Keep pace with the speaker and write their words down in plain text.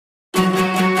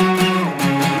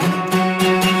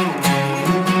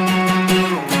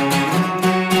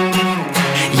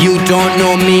don't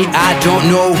know me, I don't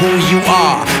know who you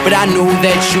are, but I know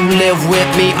that you live with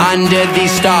me under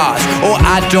these stars. Oh,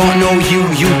 I don't know you,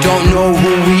 you don't know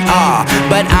who we are,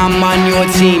 but I'm on your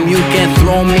team, you can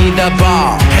throw me the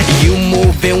ball. You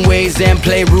move in ways and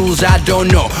play rules I don't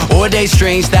know, or they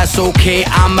strange, that's okay,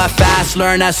 I'm a fast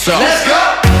learner, so let's go!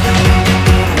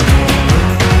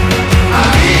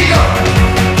 Amigo!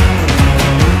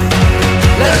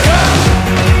 Let's go!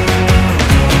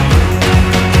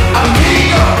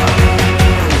 Amigo!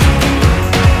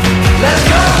 Let's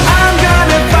go! I'm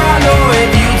gonna follow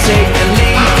if you take the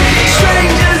lead.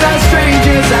 Strangers are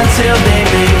strangers until they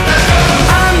meet.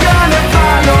 I'm gonna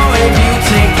follow if you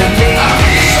take the lead.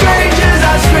 Strangers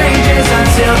are strangers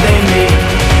until they meet.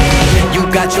 You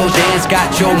got your dance, got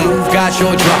your move, got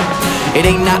your drum. It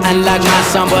ain't nothing like my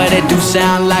song, but it do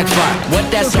sound like fun.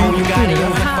 What that song you got in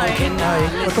your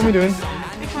head? Wat kom je doen?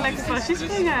 Ik ga lekker parachute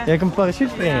springen. Jij kan parachute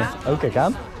springen? Ja. Oh, kijk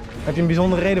aan. Heb je een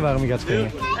bijzondere reden waarom je gaat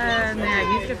springen? Nee,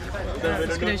 niet. Ik heb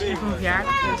dus cadeautje van mijn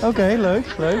verjaardag. Oké, leuk,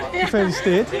 leuk.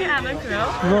 Gefeliciteerd. Ja, dankjewel.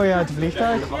 Mooi uit het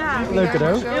vliegtuig. Ja, leuk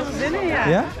cadeau. Heel veel zin in, ja.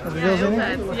 Ja? Heb je veel zin in?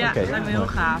 Ja, dat lijkt me heel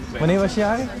gaaf. Wanneer was je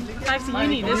jarig? 15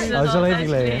 juni, dus dat is al even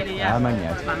geleden. Ja, maakt niet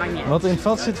uit. Maar maakt niet uit. Wat in het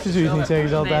vat zit verzuurt niet, zeggen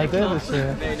ze altijd. Hè? Dus,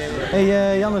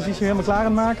 hey, Jan, is je helemaal klaar aan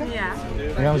het maken? Ja.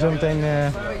 Dan gaan we zo meteen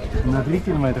naar 3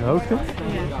 kilometer hoogte.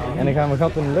 En dan gaan we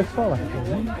gat in de lucht vallen.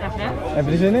 Heb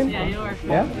je er zin in? Ja, heel erg.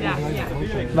 Ja? Ja.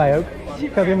 Wij ook.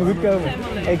 Gaat helemaal goed komen.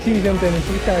 Ik zie je zo meteen in het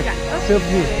vliegtuig. Veel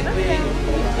plezier.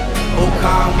 Oh,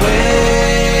 come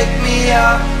wake me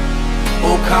up.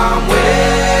 Oh, come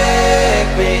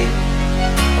wake me.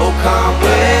 Oh, come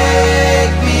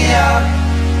wake me up.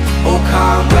 Oh,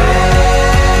 come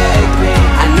wake me.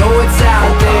 I know it's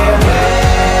out there.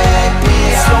 Wake me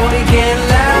up. Slowly getting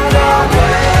louder.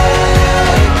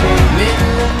 Wake me.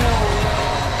 Middle of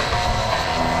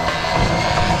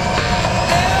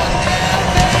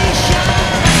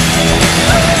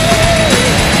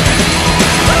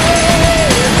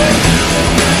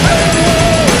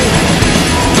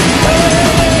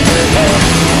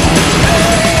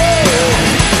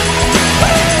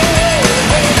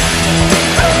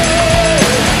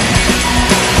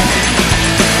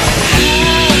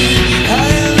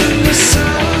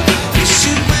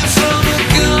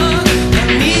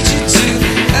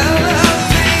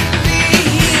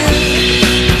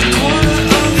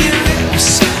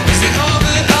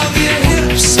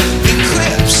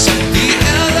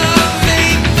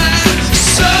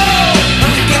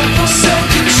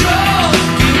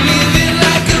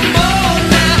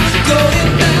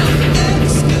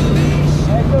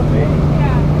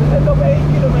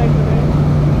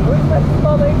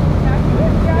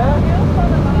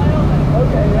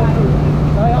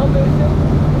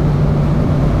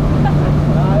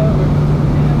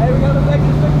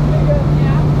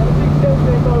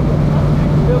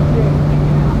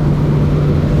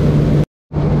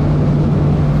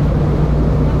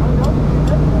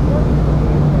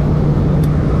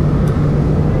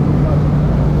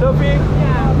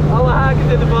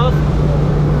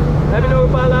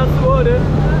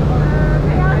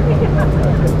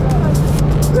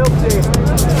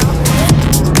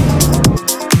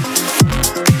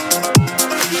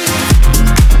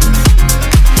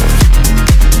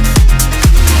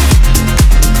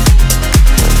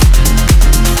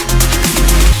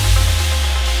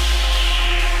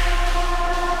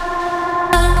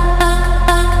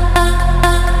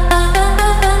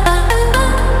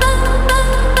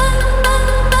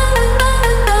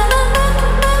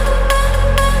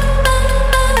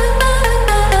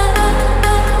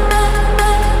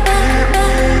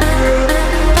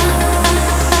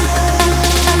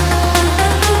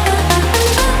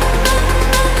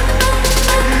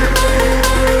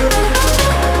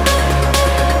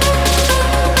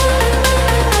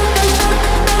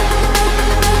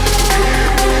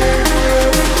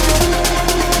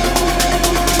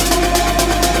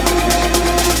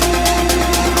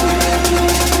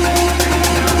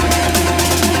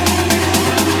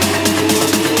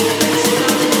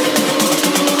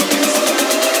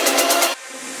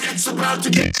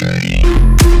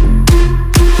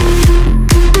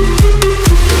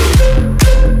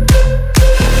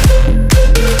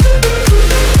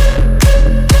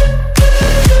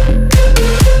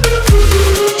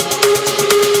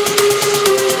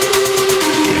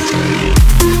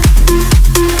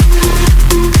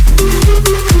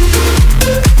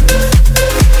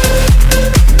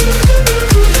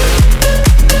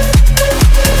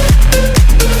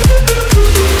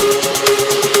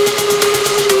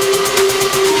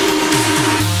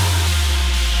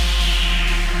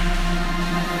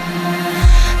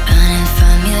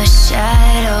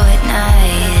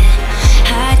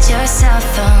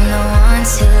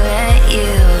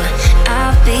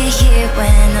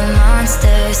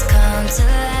monsters come to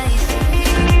life.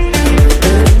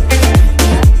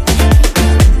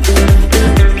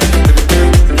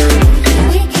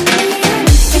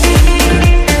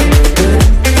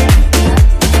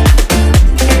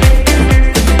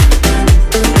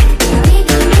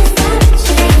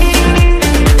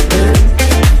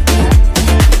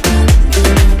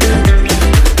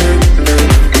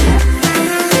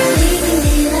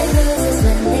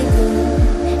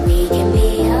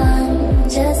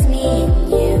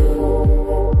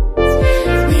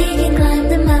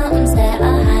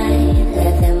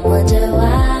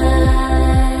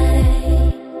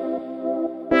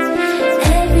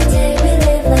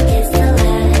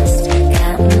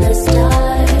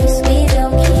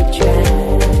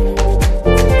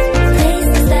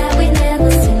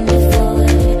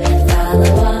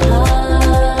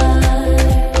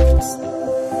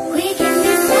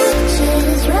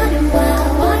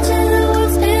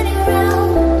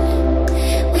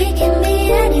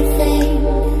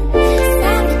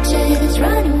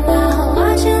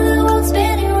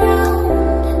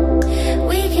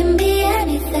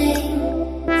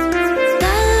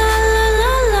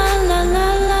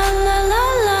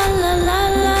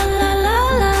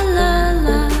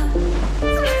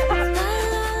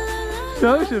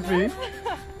 Zo Sophie,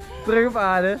 terug op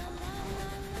aarde.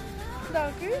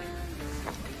 Dank u.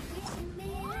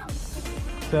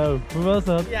 Zo, hoe was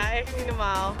dat? Ja, echt niet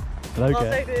normaal. Leuk Het was hè?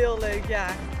 echt heel leuk, ja.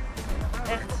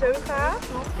 Echt zo gaaf.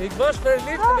 Ik was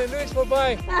verliefd en nu is het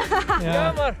voorbij. Ja.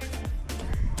 Jammer.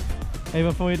 Hey,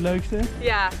 wat vond je het leukste?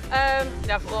 Ja,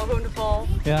 ja, vooral gewoon de val.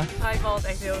 Ja. Vrijval is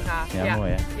echt heel gaaf. Ja,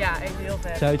 mooi hè? Ja, echt heel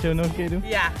vet. Zou je het zo nog een keer doen?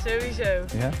 Ja, sowieso.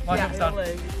 Ja? Ja, heel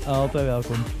leuk. Altijd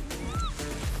welkom.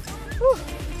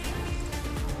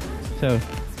 Zo,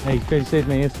 hey, gefeliciteerd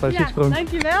met je eerste parachutesprong.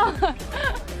 Dankjewel.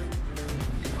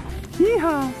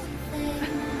 Yeehaw!